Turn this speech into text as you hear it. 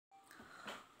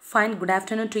Fine, good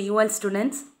afternoon to you all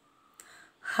students.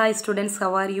 Hi students,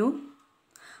 how are you?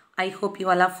 I hope you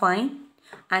all are fine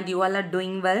and you all are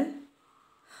doing well.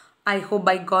 I hope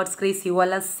by God's grace you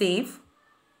all are safe.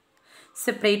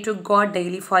 So pray to God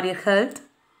daily for your health,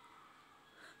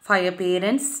 for your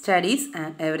parents, studies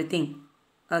and everything.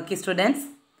 Okay students,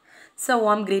 so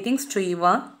warm greetings to you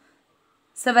all.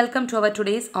 So welcome to our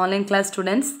today's online class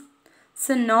students.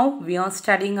 So now we are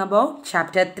studying about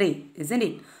chapter 3, isn't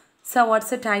it? So what's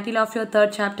the title of your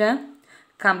third chapter?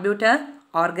 Computer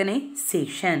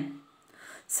Organization.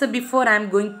 So before I am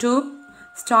going to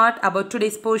start about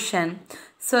today's portion,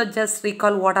 so just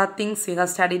recall what are things we have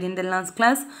studied in the last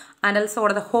class and also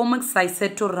what are the homeworks I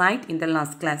said to write in the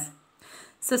last class.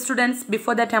 So students,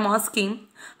 before that I am asking,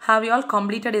 have you all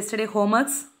completed yesterday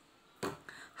homeworks?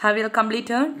 Have you all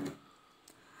completed?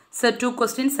 So 2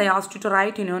 questions I asked you to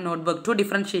write in your notebook. 2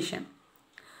 differentiation.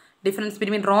 Difference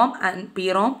between ROM and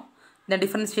PROM. The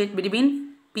differentiate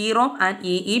between PROM and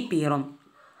EEPROM.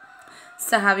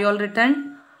 So have you all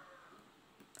written?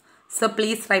 So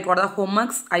please write what are the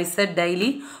homeworks I said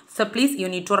daily. So please you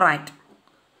need to write.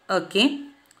 Okay.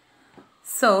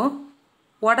 So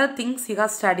what are things you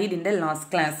have studied in the last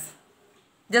class?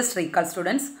 Just recall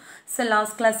students. So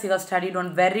last class you have studied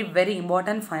on very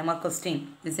important 5-mark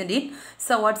question, isn't it?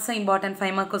 So what's the important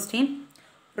 5-mark question?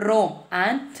 ROM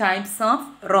and types of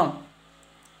ROM.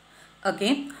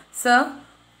 Okay, so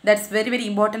that's very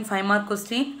important 5-mark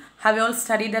question. Have you all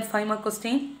studied that 5-mark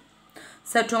question?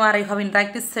 So tomorrow you have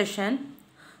interactive session.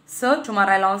 So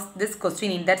tomorrow I'll ask this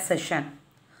question in that session.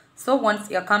 So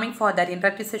once you are coming for that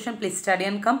interactive session, please study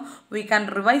and come. We can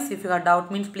revise. If you have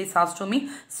doubt means please ask to me.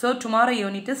 So tomorrow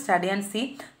you need to study and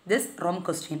see this ROM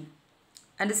question.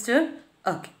 Understood?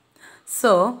 Okay.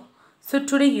 So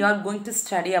today you are going to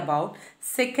study about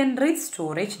secondary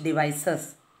storage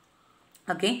devices.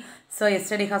 Okay, so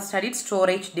yesterday you have studied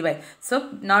storage device.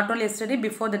 So not only yesterday,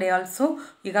 before the day also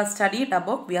you have studied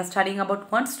about, we are studying about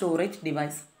one storage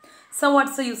device. So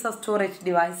what's the use of storage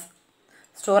device?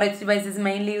 Storage device is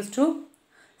mainly used to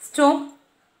store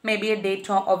maybe a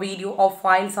data or video or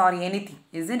files or anything,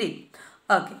 isn't it?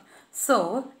 Okay,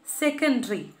 so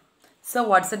secondary. So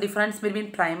what's the difference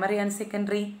between primary and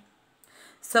secondary?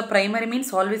 So primary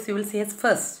means always you will say as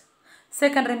first.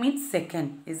 Secondary means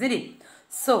second, isn't it?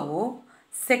 So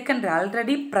secondary,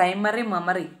 already primary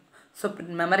memory. So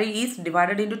memory is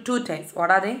divided into 2 types. What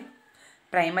are they?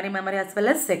 Primary memory as well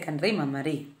as secondary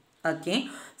memory. Okay.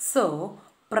 So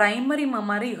primary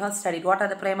memory you have studied. What are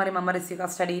the primary memories you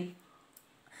have studied?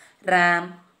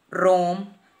 RAM,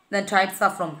 ROM, the types are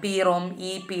from PROM,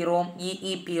 EPROM,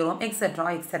 EEPROM,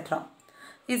 etc. etc.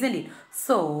 Isn't it?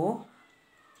 So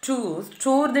to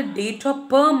store the data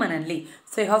permanently.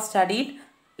 So you have studied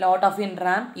lot of in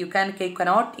RAM, you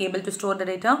cannot able to store the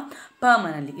data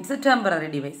permanently. It's a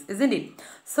temporary device, isn't it?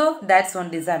 So that's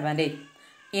one disadvantage.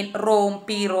 In ROM,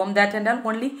 PROM, that and all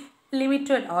only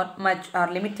limited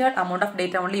amount of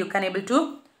data only you can able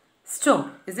to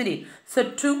store, isn't it? So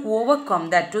to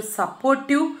overcome that, to support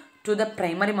you to the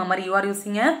primary memory, you are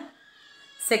using a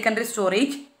secondary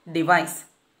storage device.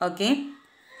 Okay.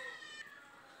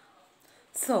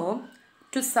 So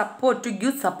to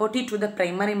give support to the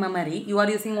primary memory, you are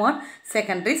using what?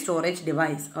 Secondary storage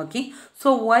device. Okay.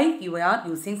 So why you are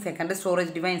using secondary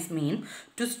storage device mean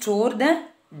to store the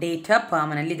data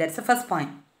permanently. That's the first point.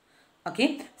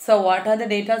 Okay. So what are the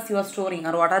data you are storing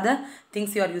or what are the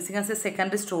things you are using as a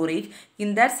secondary storage?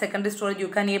 In that secondary storage you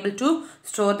can able to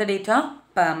store the data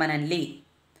permanently.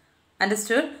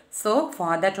 Understood? So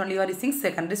for that only you are using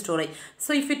secondary storage.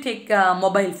 So if you take a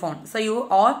mobile phone, so you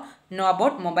all know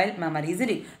about mobile memory, isn't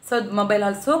it? So mobile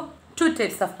also 2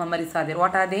 types of memories are there.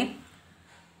 What are they?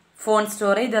 Phone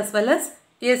storage as well as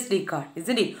SD card,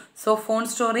 isn't it? So phone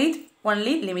storage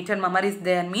only limited memory is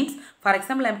there means, for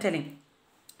example I am telling,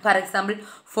 for example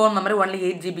phone memory only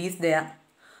 8 GB is there.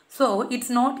 So it's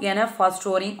not enough for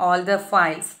storing all the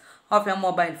files of your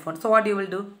mobile phone. So what you will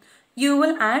do? You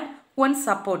will add one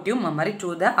supportive memory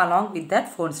to the along with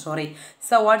that phone storage.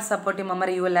 So what supportive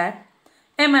memory you will add?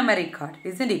 A memory card,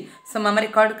 isn't it? So memory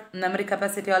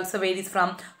capacity also varies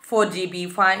from 4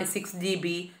 GB, 6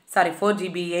 GB, 4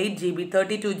 GB, 8 GB,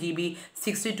 32 GB,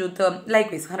 62,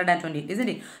 likewise 120, isn't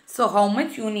it? So how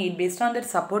much you need based on that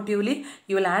supportively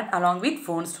you will add along with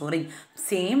phone storage.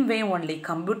 Same way only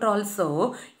computer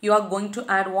also you are going to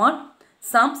add what?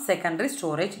 Some secondary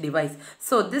storage device.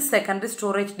 So this secondary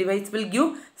storage device will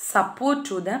give support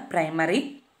to the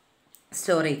primary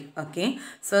storage. Okay.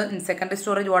 So in secondary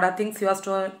storage what are things you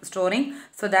are storing?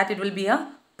 So that it will be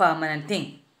a permanent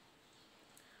thing.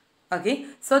 Okay.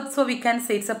 So we can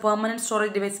say it's a permanent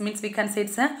storage device means we can say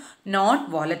it's a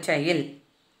non-volatile.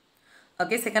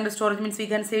 Okay, secondary storage means we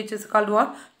can say which is called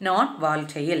what?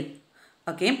 Non-volatile.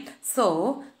 Okay,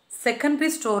 so secondary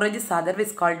storage is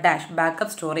otherwise called dash, backup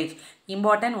storage.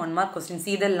 Important one more question.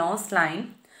 See the last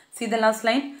line. See the last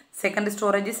line. Secondary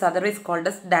storage is otherwise called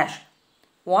as dash.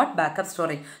 What? Backup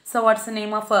storage. So what's the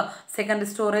name of secondary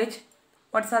storage?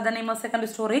 What's the other name of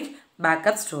secondary storage?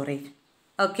 Backup storage.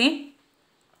 Okay.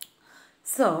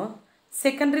 So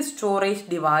secondary storage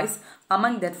device,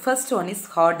 among that first one is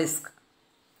hard disk.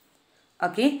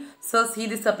 Okay, so see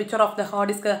this a picture of the hard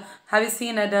disk. Have you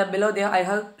seen it below there? I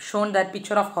have shown that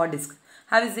picture of hard disk.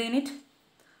 Have you seen it?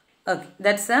 Okay,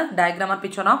 that's a diagram or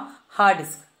picture of hard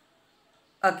disk.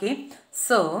 Okay,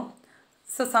 so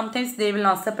sometimes they will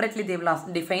not separately, they will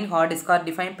not define hard disk or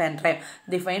define pen drive,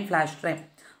 define flash drive.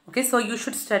 Okay, so you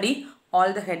should study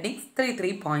all the headings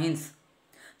 3 points.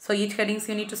 So each headings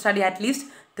you need to study at least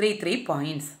 3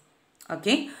 points.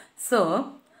 Okay,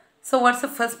 so what's the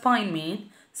first point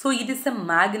mean? So it is a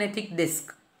magnetic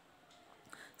disk.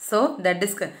 So the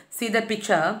disk, see the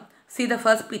picture, see the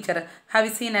first picture. Have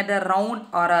you seen at a round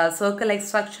or a circle-like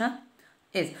structure?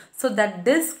 Yes. So that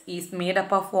disk is made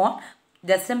up of what?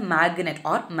 Just a magnet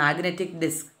or magnetic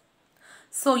disk.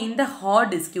 So in the hard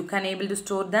disk you can able to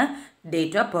store the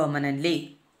data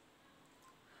permanently.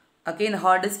 Okay, in the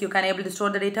hard disk you can able to store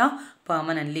the data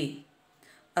permanently.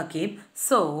 Okay,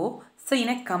 so in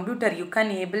a computer you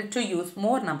can able to use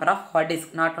more number of hard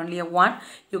disk, not only a one,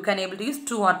 you can able to use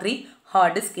 2 or 3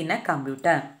 hard disk in a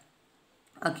computer.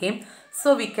 Okay,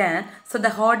 so the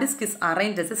hard disk is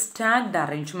arranged as a stacked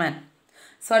arrangement.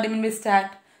 So what do you mean by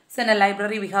stacked? So in a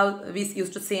library we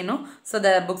used to say no, so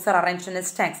the books are arranged in a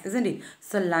stacks, isn't it?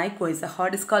 So likewise a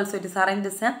hard disk also it is arranged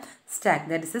as a stack,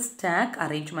 that is a stack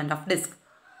arrangement of disk.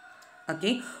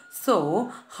 Okay,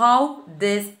 so how all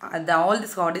these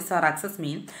hard disks are accessed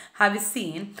mean, have you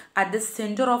seen at the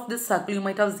center of the circle you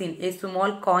might have seen a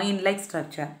small coin like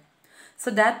structure. So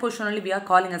that portion only we are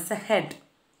calling as a head.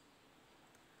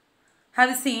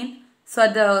 Have you seen? So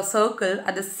at the circle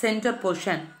at the center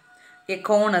portion, a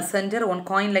corner center one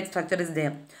coin like structure is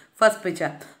there. First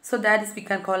picture. So that is we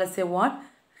can call as a what?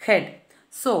 Head.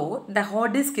 So the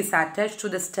hard disk is attached to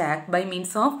the stack by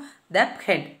means of that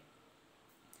head.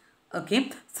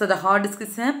 Okay, so the hard disk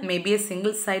is maybe a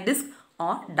single side disk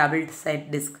or double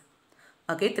side disk.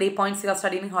 Okay, 3 points you are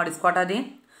studying hard disk. What are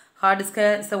they? Hard disk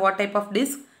is what type of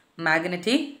disk?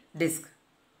 Magnetic disk.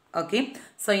 Okay,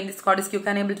 so in this hard disk you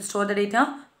can able to store the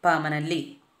data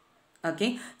permanently.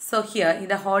 Okay, so here in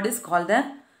the hard disk called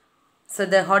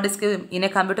the hard disk in a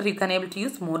computer you can able to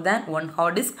use more than one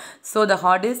hard disk. So the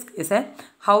hard disk is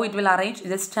how it will arrange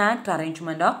is a stacked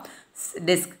arrangement of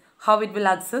disk. How it will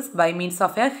access by means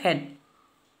of a head.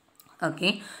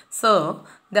 Okay, so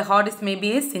the hard disk may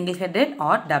be a single headed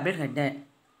or double headed.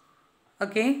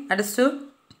 Okay, understood?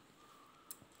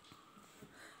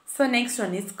 So next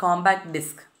one is compact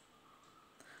disk.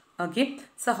 Okay,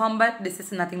 so compact disk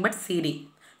is nothing but CD.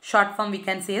 Short form we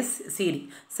can say as CD.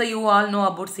 So you all know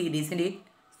about CDs, isn't it?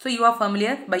 So you are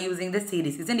familiar by using the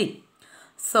CDs, isn't it?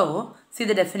 So see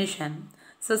the definition.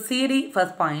 So CD,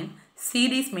 first point,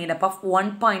 CD is made up of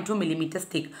 1.2 millimeters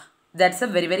thick. That's a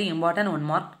very important one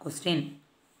mark question.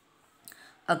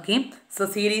 Okay, so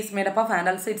CD is made up of, and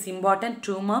also it's important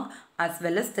 2 mark as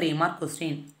well as 3 mark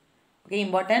question. Okay,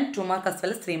 important 2 mark as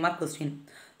well as 3 mark question.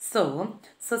 So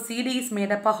CD is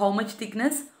made up of how much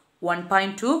thickness?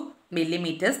 1.2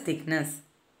 millimeters thickness.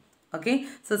 Okay,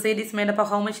 so CD is made up of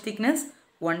how much thickness?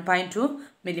 1.2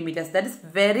 millimeters. That is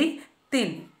very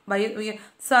thin.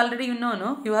 So already you know,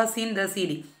 no? You have seen the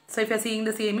CD. So if you are seeing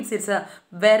the CD means it's a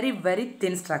very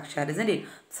thin structure, isn't it?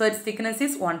 So its thickness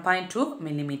is 1.2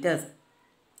 millimeters.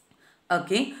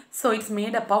 Okay, so it's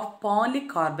made up of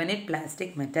polycarbonate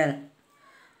plastic metal.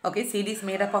 Okay, CD is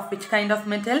made up of which kind of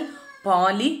metal?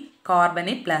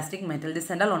 Polycarbonate plastic metal. This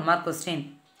is one mark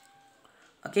question.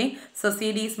 Okay, so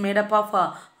CD is made up of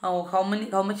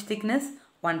how much thickness?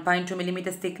 1.2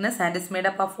 millimeters thickness, and it's made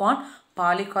up of what?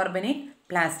 Polycarbonate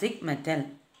plastic metal.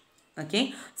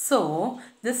 Okay, so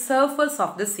the surface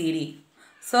of the CD.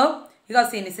 So you have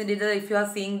seen, isn't it? If you are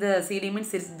seeing the CD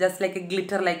means it's just like a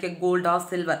glitter, like a gold or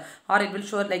silver, or it will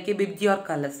show like a bibji or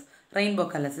colors, rainbow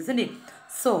colors, isn't it?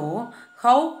 So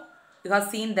how you have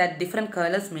seen that different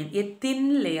colors mean a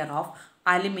thin layer of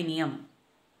aluminium.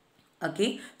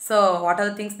 Okay, so what are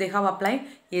the things they have applied?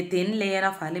 A thin layer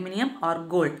of aluminium or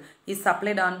gold is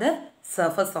applied on the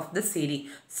surface of the CD.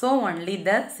 So only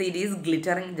the CD is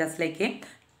glittering just like a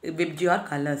bibji or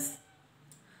colors.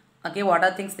 Okay, what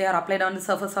are things they are applied on the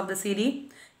surface of the CD?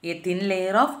 A thin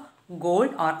layer of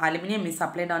gold or aluminium is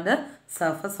applied on the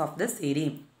surface of the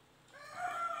CD.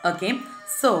 Okay,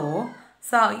 so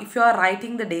So if you are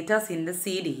writing the data in the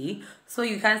CD, so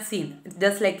you can see it's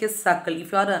just like a circle.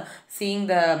 If you are seeing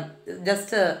the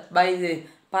just by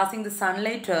passing the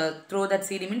sunlight through that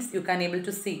CD means you can able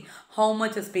to see how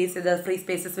much space the free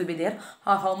spaces will be there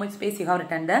or how much space you have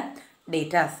written the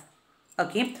data.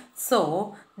 Okay,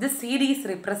 so this CD is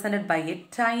represented by a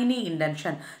tiny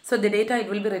indentation. So the data it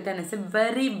will be written as a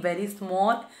very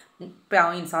small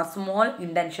points or small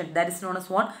indentation, that is known as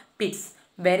what? Pits.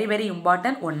 Very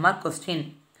important 1 mark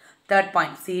question. Third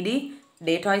point, CD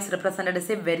data is represented as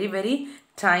a very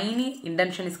tiny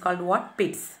indentation is called what?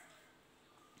 Pits.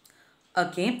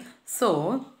 Okay,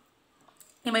 so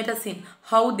you might have seen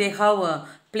how they have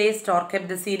placed or kept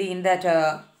the CD in that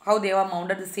how they have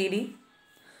mounted the CD.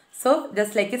 So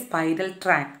just like a spiral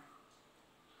track.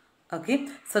 Okay,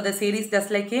 so the CD is just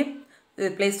like a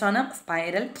placed on a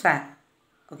spiral track.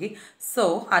 Okay,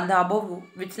 so and the above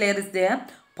which layer is there?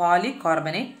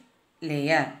 Polycarbonate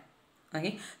layer.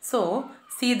 Okay, so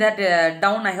see that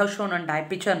down I have shown on die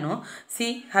picture, no?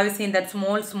 See, have you seen that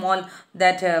small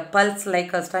that pulse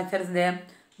like structure is there?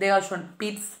 They are shown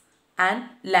pits and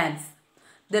lands.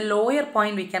 The lower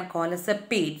point we can call as a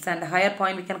pits and the higher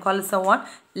point we can call as a what?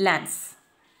 Lands.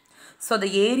 So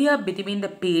the area between the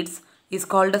pits is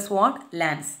called as what?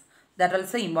 Lands. That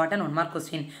also important 1 mark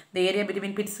question. The area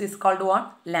between pits is called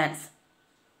what? Lands.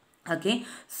 Okay,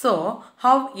 so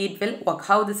how it will work,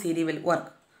 how the CD will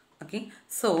work. Okay,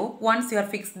 so once you are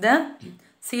fixed the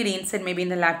CD inside, maybe in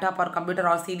the laptop or computer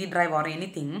or CD drive or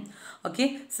anything.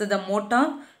 Okay, so the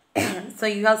motor so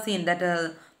you have seen that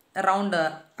around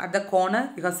at the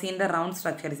corner you have seen the round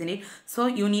structure, isn't it? So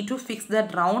you need to fix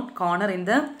that round corner in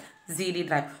the CD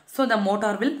drive. So the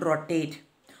motor will rotate.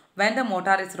 When the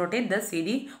motor is rotate, the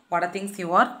CD, what are things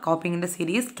you are copying in the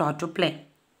CD start to play.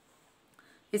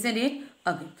 Isn't it?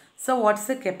 Okay. So what's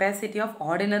the capacity of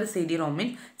ordinary CD-ROM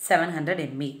in 700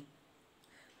 MB?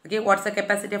 Okay. What's the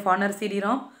capacity of ordinary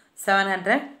CD-ROM?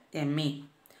 700 MB.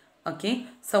 Okay.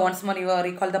 So once more you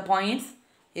recall the points.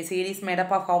 A CD is made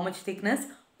up of how much thickness?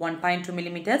 1.2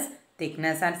 millimeters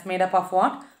thickness, and it's made up of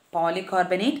what?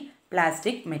 Polycarbonate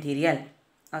plastic material.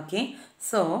 Okay.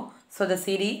 So the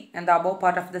CD and the above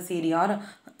part of the CD or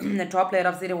the top layer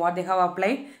of CD, what they have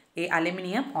applied? A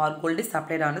aluminium or gold is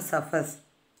applied on the surface.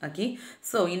 Okay,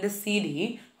 so in the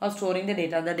CD or storing the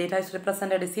data is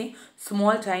represented as a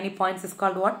small tiny points is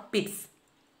called what? Pits.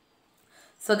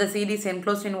 So the CD is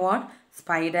enclosed in what?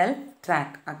 Spiral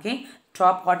track. Okay,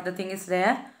 top what the thing is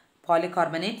there?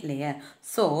 Polycarbonate layer.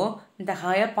 So the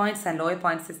higher points and lower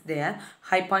points is there.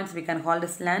 High points we can call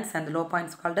as lands and the low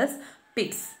points called as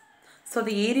pits. So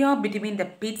the area between the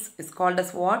pits is called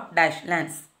as what? Dash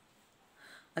lands.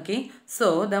 Okay,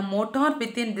 so the motor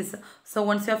within this, so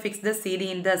once you have fixed the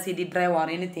CD in the CD drive or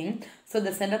anything, so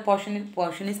the center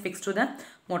portion is fixed to the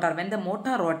motor. When the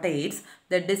motor rotates,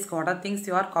 the disc, what are things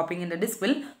you are copying in the disc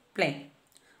will play.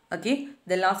 Okay,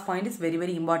 the last point is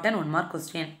very important 1 mark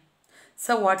question.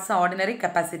 So what's the ordinary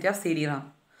capacity of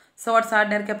CD-ROM? So what's the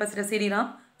ordinary capacity of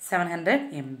CD-ROM?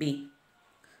 700 MB.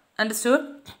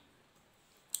 Understood?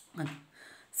 Okay.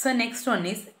 So next one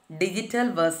is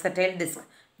digital versatile disc.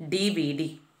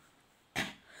 DVD.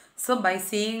 So by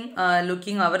seeing,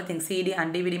 looking our thing, CD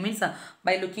and DVD means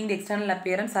by looking the external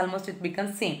appearance, almost it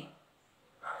becomes same.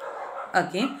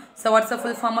 Okay. So what's the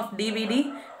full form of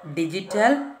DVD?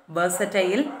 Digital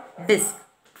versatile disc.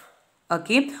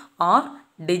 Okay. Or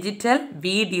digital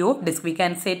video disc. We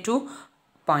can say 2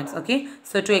 points. Okay.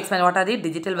 So to explain what are the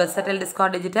digital versatile disc or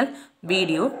digital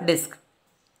video disc.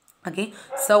 Okay,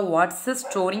 so what's the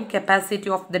storing capacity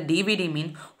of the DVD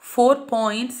mean?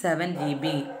 4.7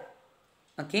 GB.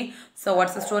 Okay, so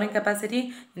what's the storing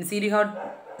capacity? In CD you have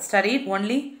studied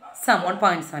only some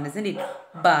 1.7, isn't it?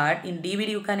 But in DVD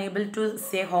you can able to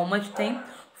say how much time?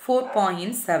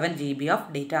 4.7 GB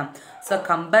of data. So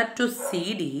compared to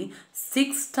CD,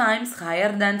 6 times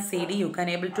higher than CD you can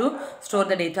able to store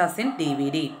the data in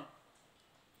DVD.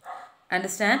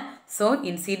 Understand? So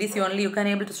in CDs you can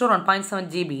able to store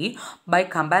 1.7 GB. By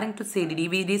comparing to CD,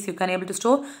 DVDs you can able to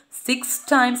store 6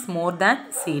 times more than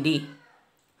CD.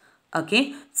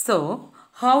 Okay. So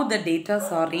how the data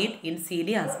are read in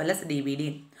CD as well as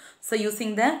DVD. So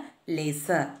using the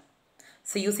laser.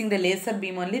 So using the laser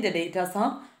beam only the data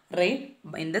are read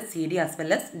in the CD as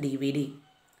well as DVD.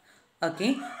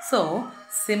 Okay. So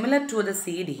similar to the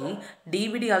CD,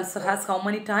 DVD also has how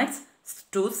many types?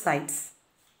 2 sides.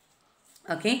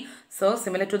 Okay, so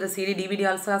similar to the CD, DVD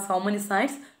also has how many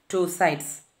sides? 2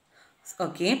 sides.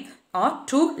 Okay, or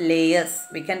 2 layers.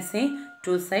 We can say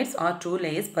 2 sides or 2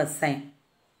 layers per side.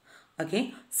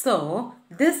 Okay, so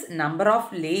this number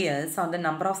of layers or the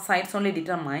number of sides only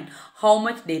determine how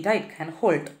much data it can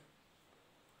hold.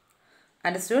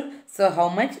 Understood? So how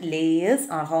much layers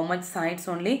or how much sides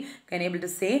only can able to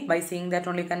say, by seeing that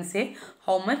only can say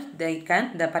how much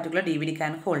the particular DVD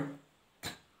can hold.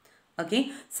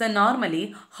 Okay, so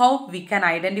normally how we can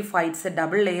identify it's a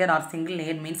double layer or single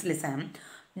layer means, listen,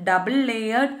 double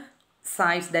layered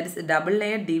sides, that is double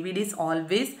layered DVDs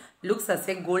always looks as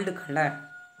a gold color.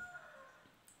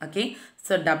 Okay,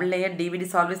 so double layered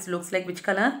DVDs always looks like which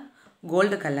color?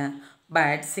 Gold color.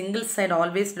 But single side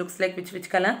always looks like which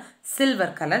color?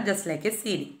 Silver color, just like a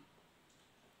CD.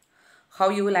 How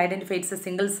you will identify it's a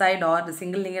single side or the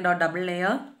single layered or double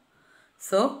layer?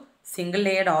 So single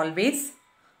layered always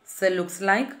so looks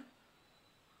like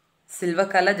silver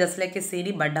color, just like a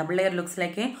CD, but double layer looks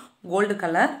like a gold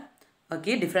color.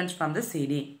 Okay, different from the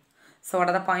CD. So what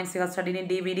are the points you have studied in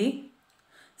DVD?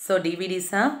 So DVD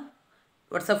is a,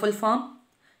 what's the full form?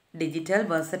 Digital,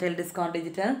 versatile disc or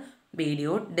digital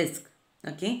video disc.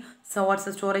 Okay, so what's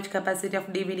the storage capacity of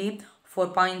DVD?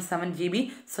 4.7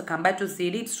 GB. So compared to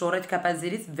CD, storage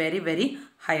capacity is very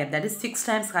higher. That is 6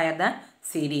 times higher than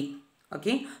CD.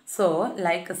 Okay, so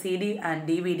like a CD and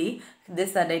DVD,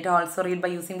 this data also read by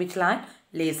using which light?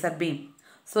 Laser beam.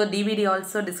 So DVD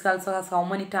also, disc also has how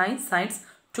many sides?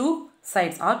 2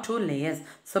 sides or 2 layers.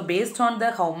 So based on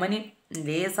the how many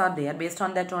layers are there, based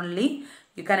on that only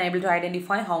you can able to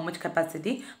identify how much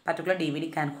capacity particular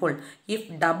DVD can hold.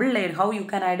 If double layered, how you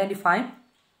can identify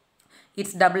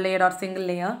it's double layered or single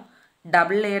layer?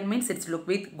 Double layered means it's look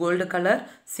with gold color.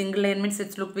 Single layered means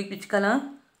it's look with which color?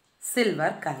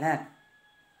 Silver color.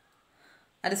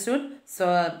 Understood?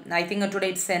 So I think today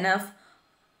it's enough.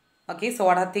 Okay, so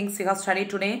what are things you have studied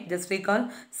today? Just recall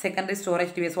secondary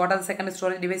storage device. What are the secondary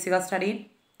storage device you have studied?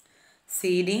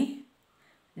 CD,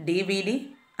 DVD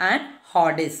and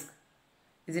hard disk.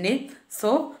 Isn't it?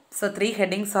 So 3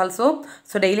 headings also.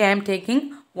 So daily I am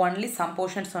taking only some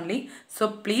portions only. So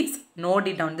please note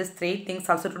it down. These 3 things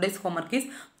also today's homework is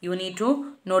you need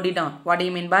to note it down. What do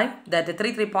you mean by that?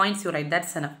 3 points you write.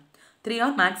 That's enough. 3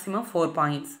 or maximum 4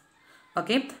 points.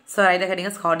 Okay. So write the heading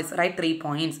as hard disk. Write 3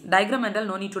 points. Diagram and all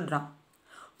no need to draw.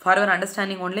 For your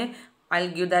understanding only, I'll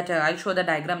give that. I'll show the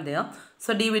diagram there.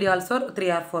 So DVD also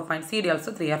 3 or 4 points. CD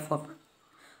also 3 or 4 points.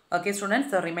 Okay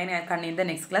students, so remain I can in the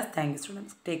next class. Thank you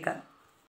students. Take care.